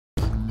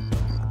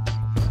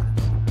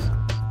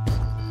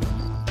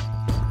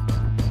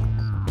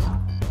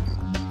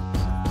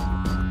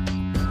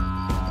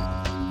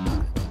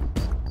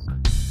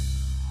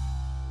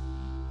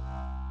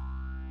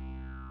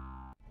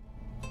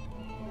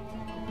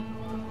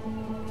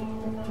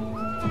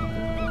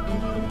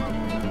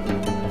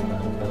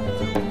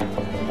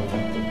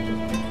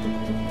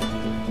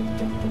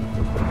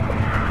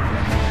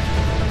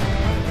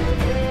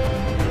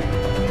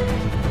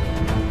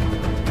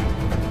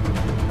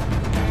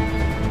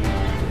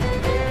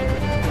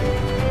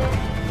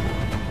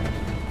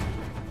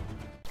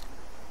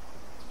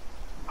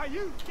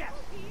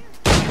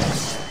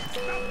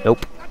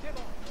Nope.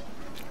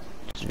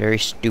 It's very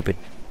stupid.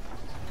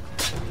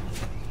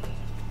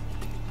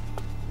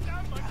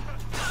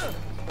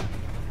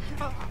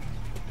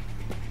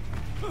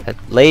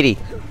 Lady,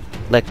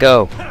 let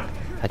go.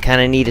 I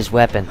kinda need his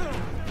weapon.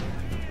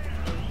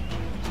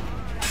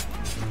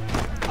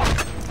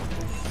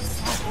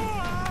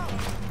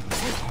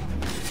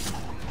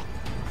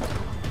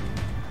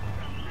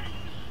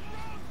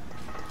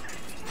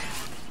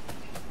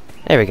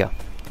 There we go.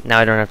 Now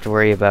I don't have to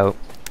worry about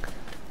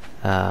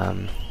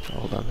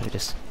hold on, let me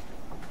just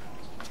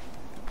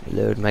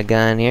reload my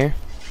gun here.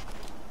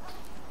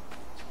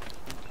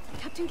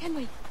 Captain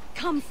Kenway,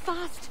 come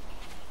fast!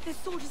 There's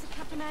soldiers of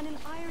Captain Man in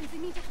irons. They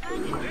need to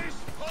hang him. This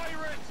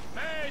pirate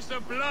bears the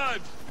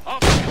blood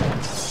of...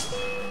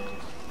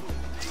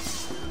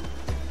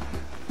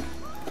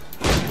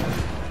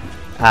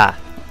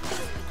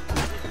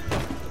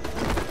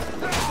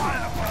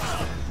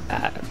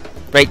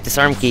 Right,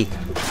 disarm key.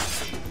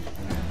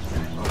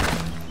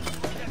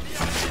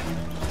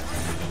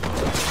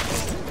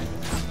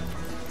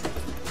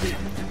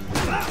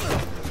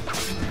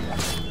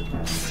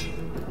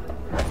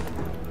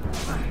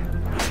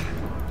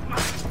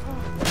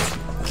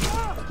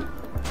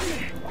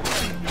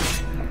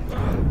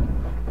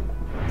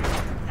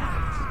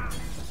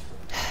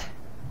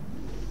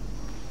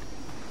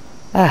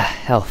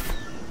 Health.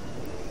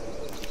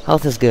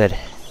 Health is good.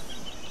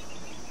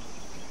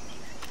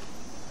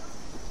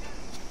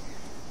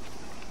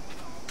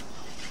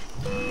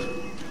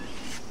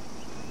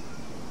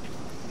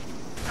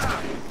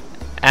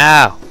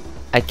 Ow!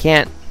 I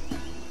can't.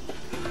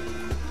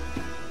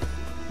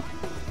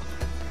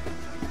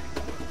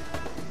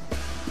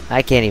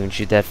 I can't even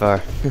shoot that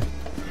far.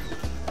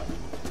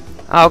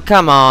 Oh,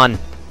 come on!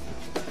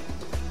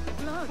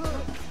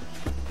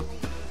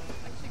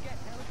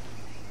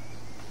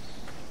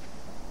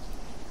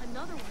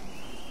 Another one.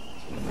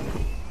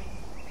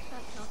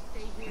 Let's not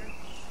stay here.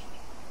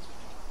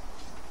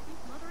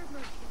 Mother of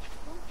mercy.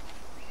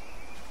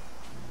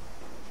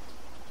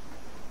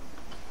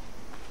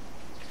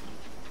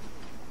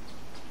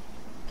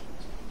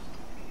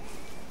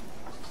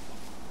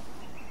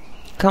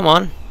 Come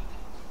on.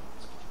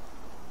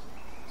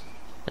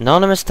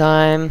 Anonymous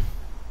time.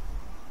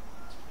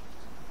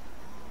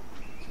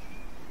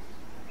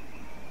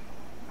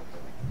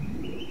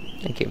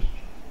 Thank you.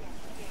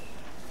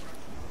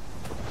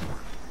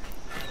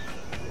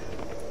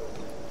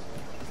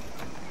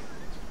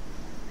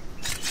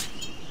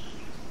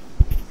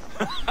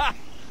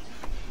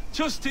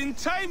 Just in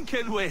time,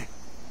 Kenway.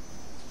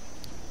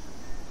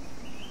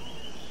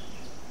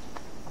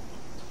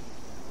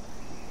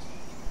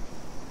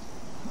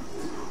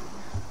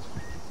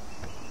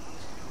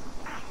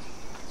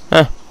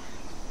 Huh.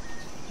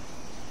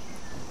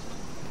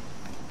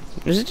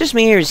 Is it just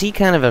me, or is he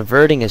kind of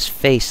averting his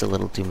face a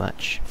little too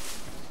much?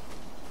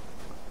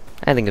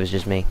 I think it was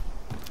just me.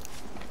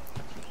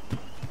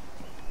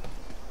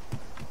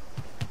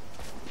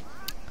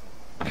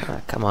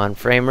 Come on,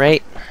 frame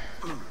rate.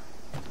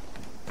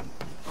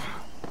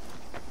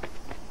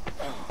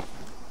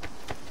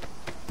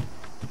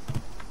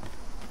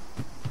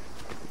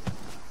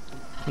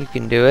 You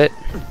can do it.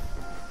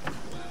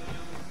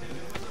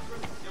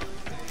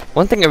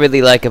 One thing I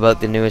really like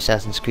about the new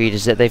Assassin's Creed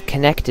is that they've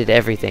connected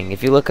everything.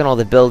 If you look at all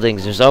the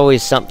buildings, there's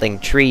always something,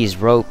 trees,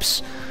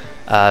 ropes,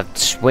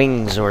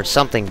 swings, or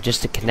something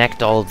just to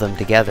connect all of them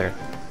together,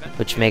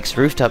 which makes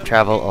rooftop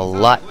travel a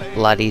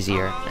lot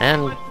easier,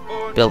 and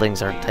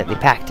buildings aren't tightly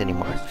packed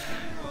anymore.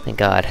 Thank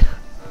God.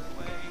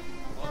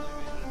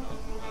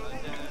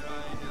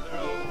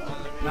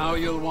 Now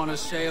you'll want to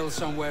sail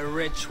somewhere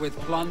rich with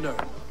plunder.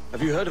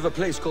 Have you heard of a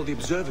place called the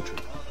Observatory?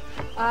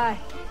 Aye.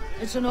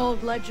 It's an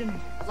old legend,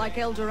 like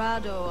El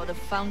Dorado or the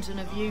Fountain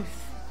of Youth.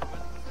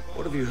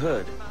 What have you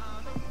heard?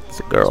 It's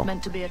a girl. It's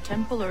meant to be a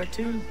temple or a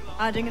tomb,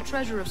 hiding a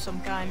treasure of some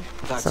kind.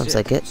 That's Sounds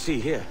like it. See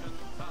here.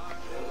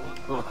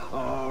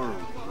 Oh,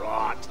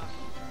 rot.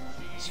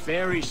 It's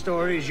fairy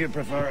stories you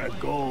prefer to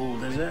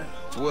gold, is it?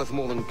 It's worth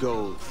more than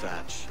gold,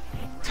 Thatch.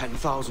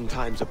 10,000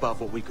 times above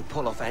what we could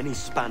pull off any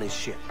Spanish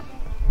ship.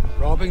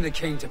 Robbing the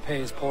king to pay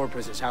his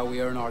porpoise is how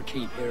we earn our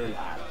keep here,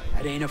 lad.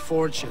 It ain't a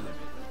fortune.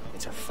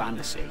 It's a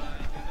fantasy.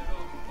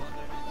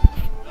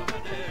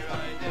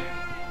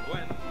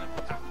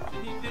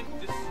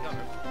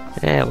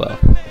 Yeah, well,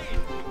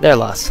 their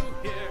loss.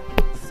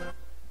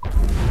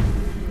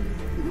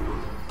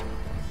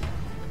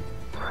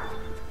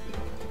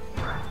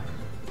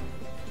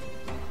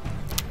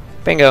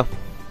 Bingo.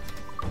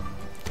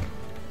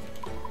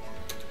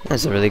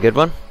 That's a really good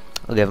one.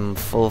 I'll give him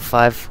full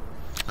five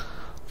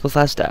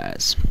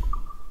stars.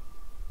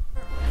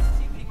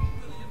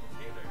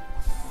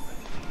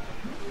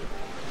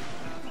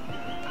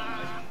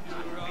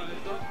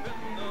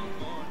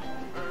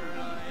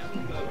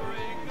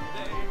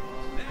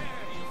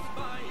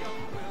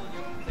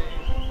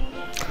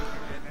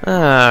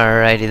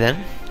 Alrighty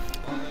then.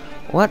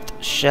 What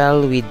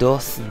shall we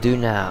doth do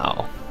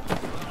now?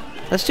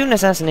 Let's do an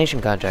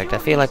assassination contract. I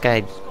feel like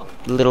I'm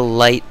a little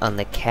light on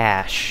the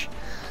cash,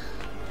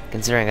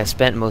 considering I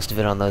spent most of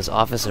it on those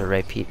officer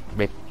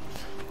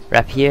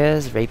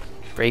Rapiers,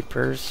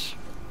 rapers.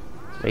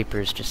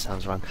 Rapers just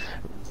sounds wrong.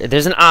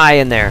 There's an I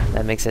in there.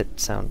 That makes it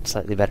sound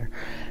slightly better.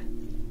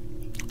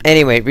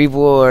 Anyway,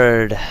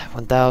 reward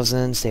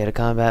 1,000, stay out of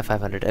combat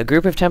 500. A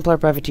group of Templar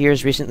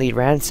privateers recently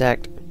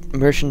ransacked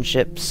merchant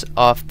ships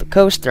off the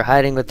coast. They're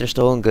hiding with their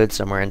stolen goods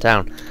somewhere in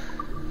town.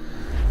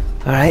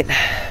 Alright.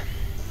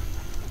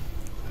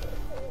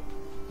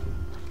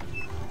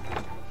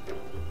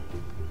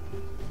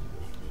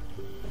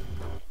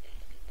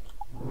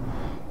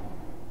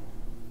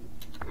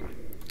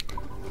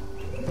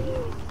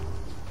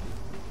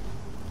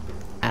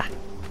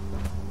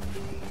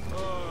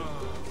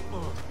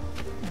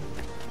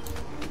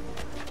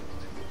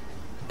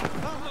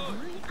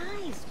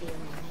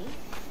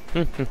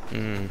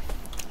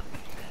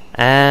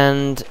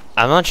 And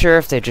I'm not sure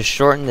if they just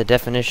shortened the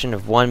definition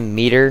of 1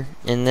 meter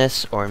in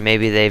this, or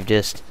maybe they've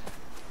just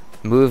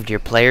moved your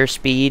player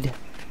speed.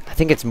 I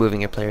think it's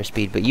moving your player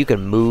speed, but you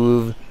can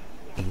move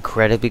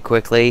incredibly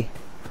quickly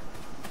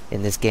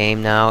in this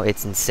game now.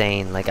 It's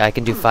insane. Like, I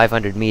can do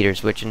 500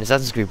 meters, which in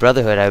Assassin's Creed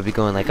Brotherhood I would be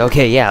going like,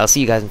 okay, yeah, I'll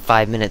see you guys in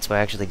 5 minutes when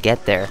I actually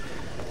get there.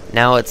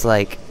 Now it's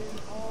like,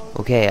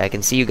 okay, I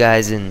can see you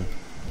guys in...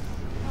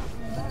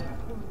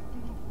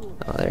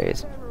 Oh, there he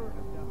is.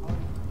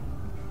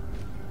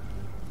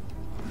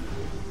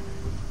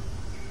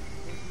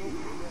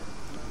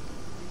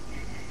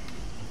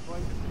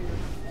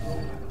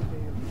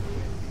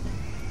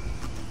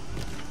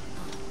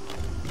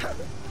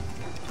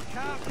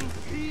 Captain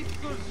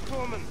Peter's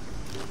coming.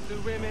 The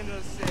women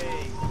will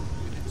say,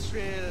 with the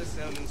trail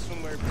sounding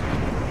somewhere between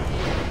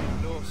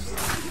us.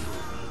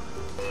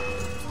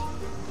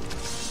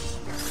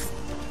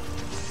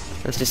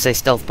 Let's just say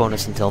stealth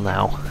bonus until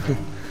now.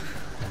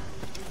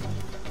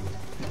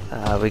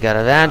 We got a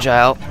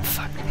Agile.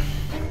 Fuck.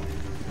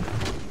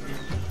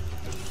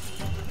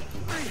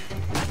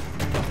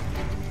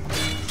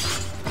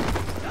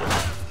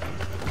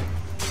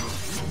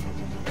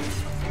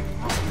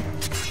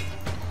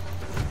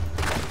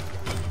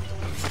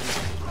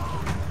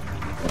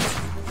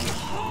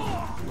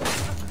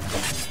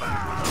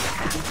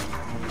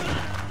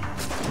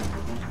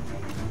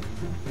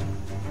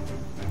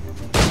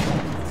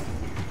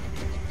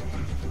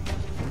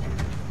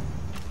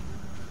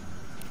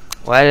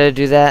 Why did I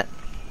do that?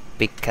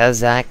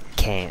 Because I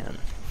can.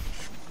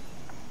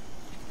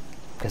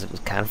 Because it was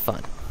kind of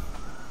fun.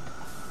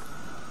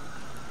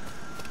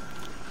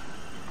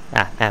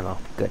 Ah, ammo.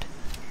 Good.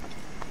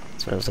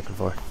 That's what I was looking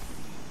for.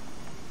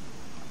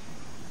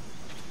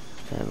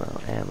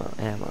 Ammo, ammo,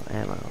 ammo,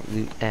 ammo,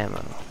 loot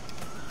ammo.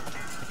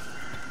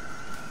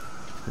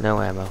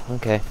 No ammo.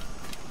 Okay.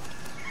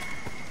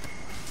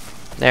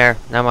 There.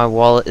 Now my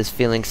wallet is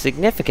feeling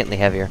significantly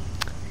heavier.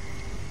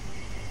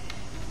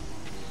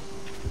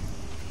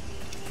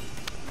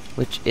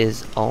 Which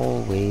is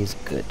always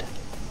good.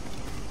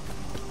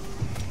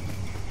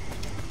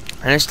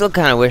 And I still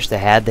kind of wish they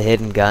had the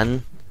hidden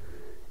gun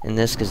in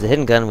this, because the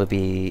hidden gun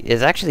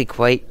is actually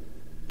quite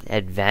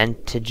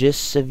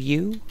advantageous of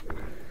you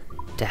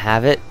to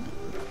have it,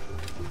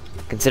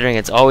 considering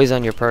it's always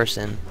on your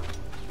person,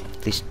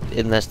 at least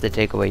unless they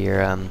take away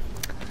your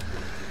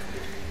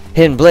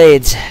hidden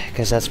blades,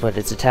 because that's what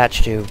it's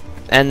attached to.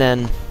 And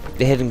then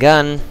the hidden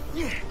gun,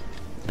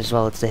 as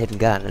well, it's the hidden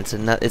gun. It's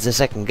a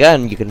second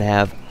gun you can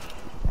have.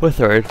 Or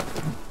third,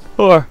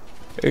 or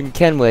in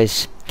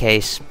Kenway's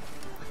case,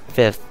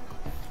 fifth.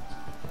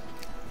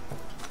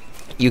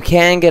 You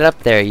can get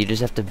up there, you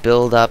just have to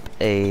build up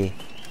a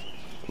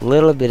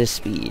little bit of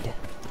speed.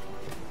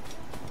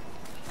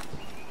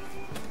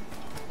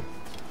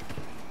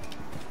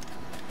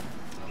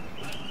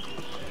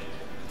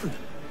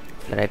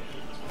 But I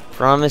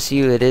promise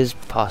you it is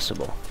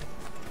possible.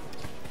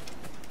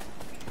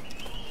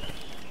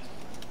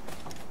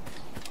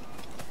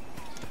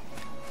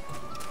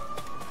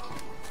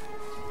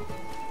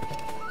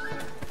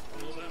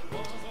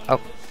 Oh,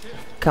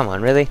 come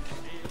on, really?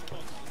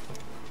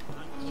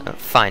 Oh,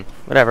 fine,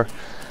 whatever.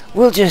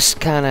 We'll just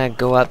kind of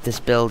go up this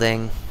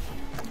building.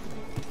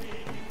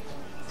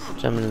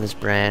 Jump into this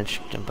branch,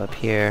 jump up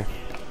here,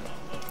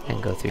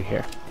 and go through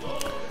here.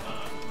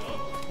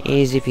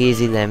 Easy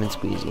peasy lemon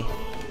squeezy.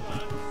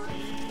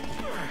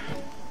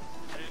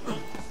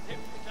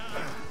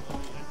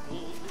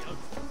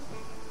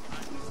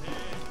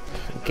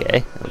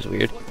 Okay, that was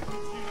weird.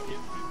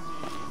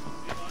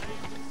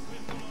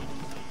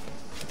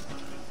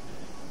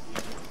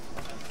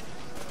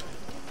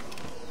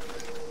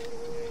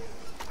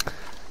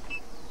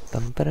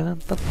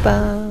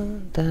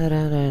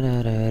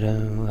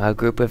 A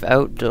group of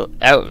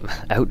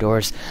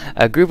outdoors.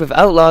 A group of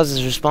outlaws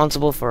is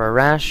responsible for a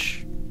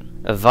rash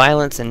of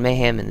violence and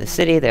mayhem in the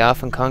city. They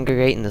often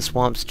congregate in the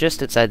swamps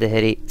just outside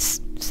the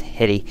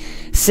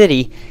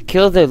city,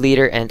 kill their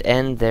leader, and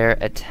end their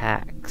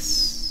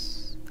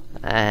attacks.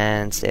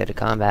 And stay out of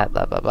combat.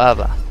 Blah blah blah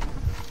blah.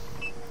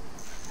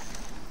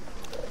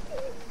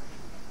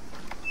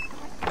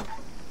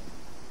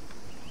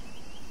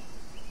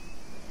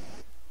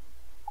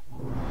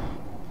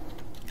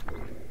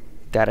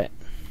 Got it.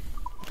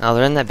 Oh,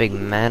 they're in that big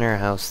manor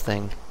house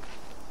thing.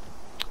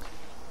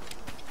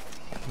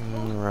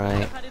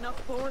 Right. Had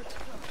enough port.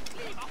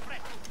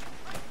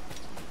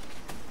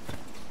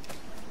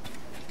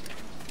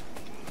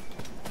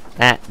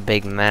 That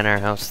big manor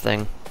house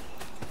thing.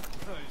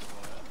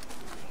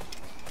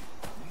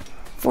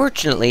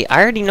 Fortunately,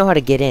 I already know how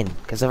to get in,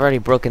 because I've already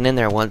broken in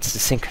there once to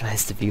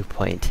synchronize the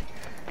viewpoint.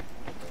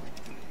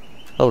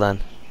 Hold on.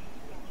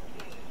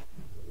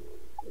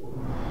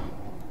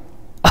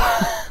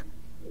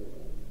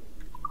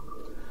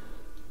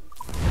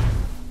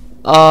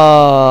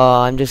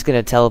 Oh, I'm just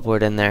gonna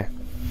teleport in there.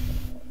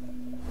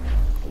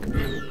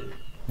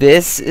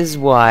 This is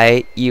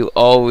why you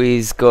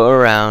always go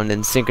around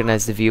and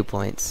synchronize the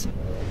viewpoints.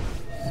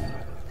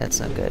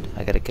 That's not good.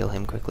 I gotta kill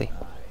him quickly.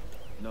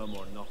 No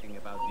more knocking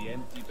about the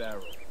empty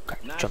barrel.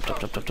 Okay, jump, kill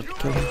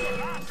him.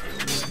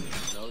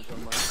 Nose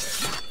on my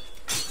head.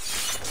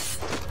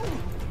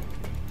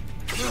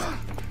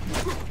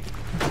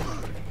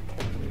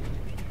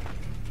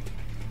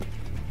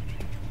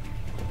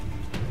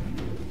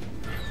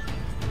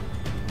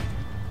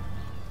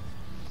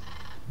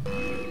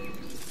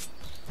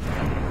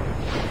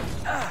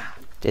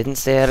 Didn't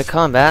stay out of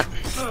combat.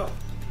 Oh,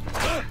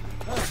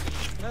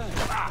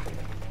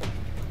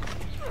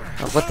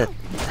 what the?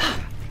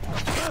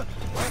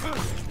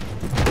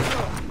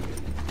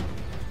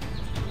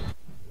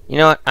 You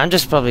know what? I'm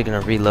just probably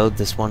gonna reload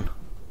this one.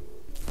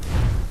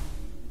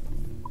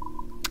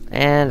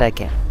 And I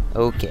can.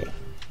 Okay.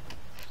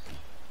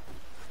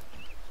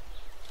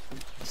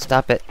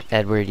 Stop it,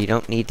 Edward. You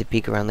don't need to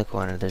peek around the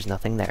corner. There's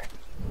nothing there.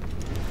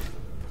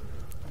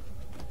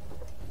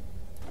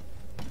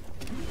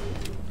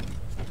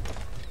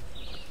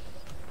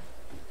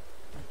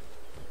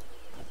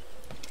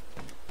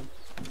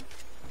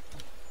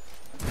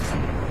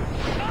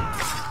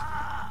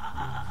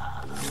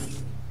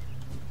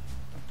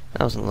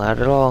 That wasn't loud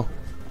at all.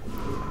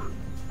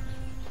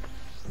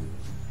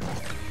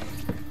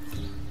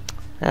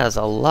 That was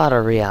a lot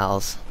of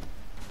reals.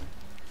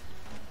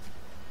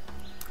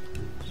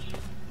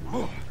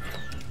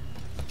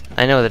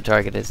 I know where the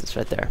target is. It's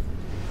right there.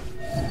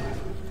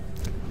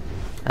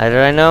 How did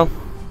I know?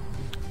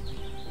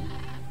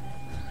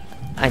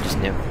 I just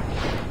knew.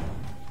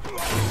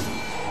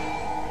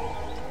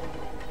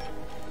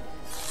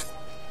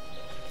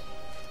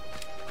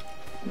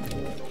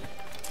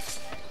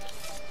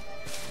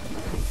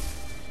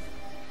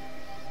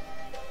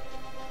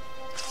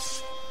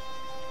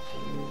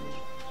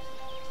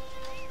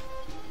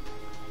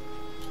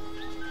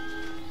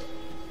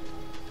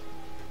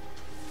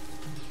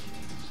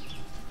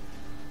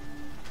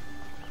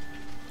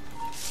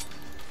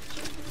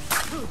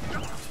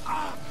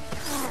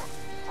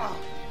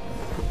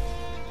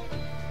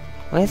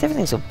 Why is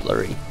everything so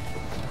blurry?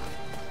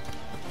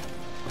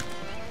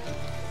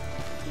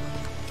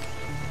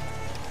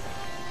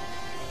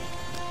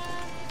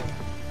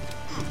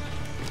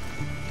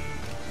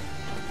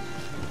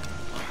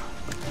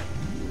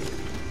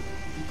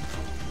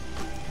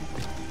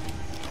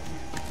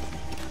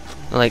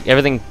 Like,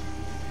 everything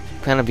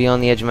kind of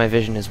beyond the edge of my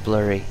vision is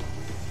blurry.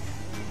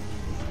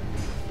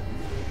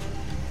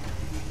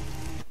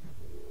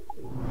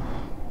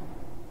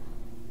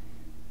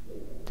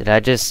 Did I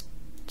just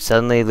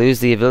suddenly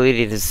lose the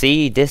ability to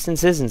see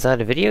distances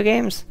inside of video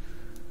games?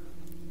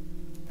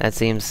 That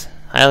seems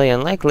highly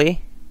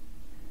unlikely.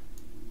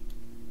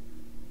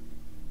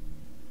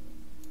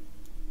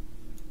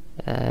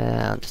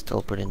 I'll just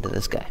teleport into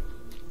this guy.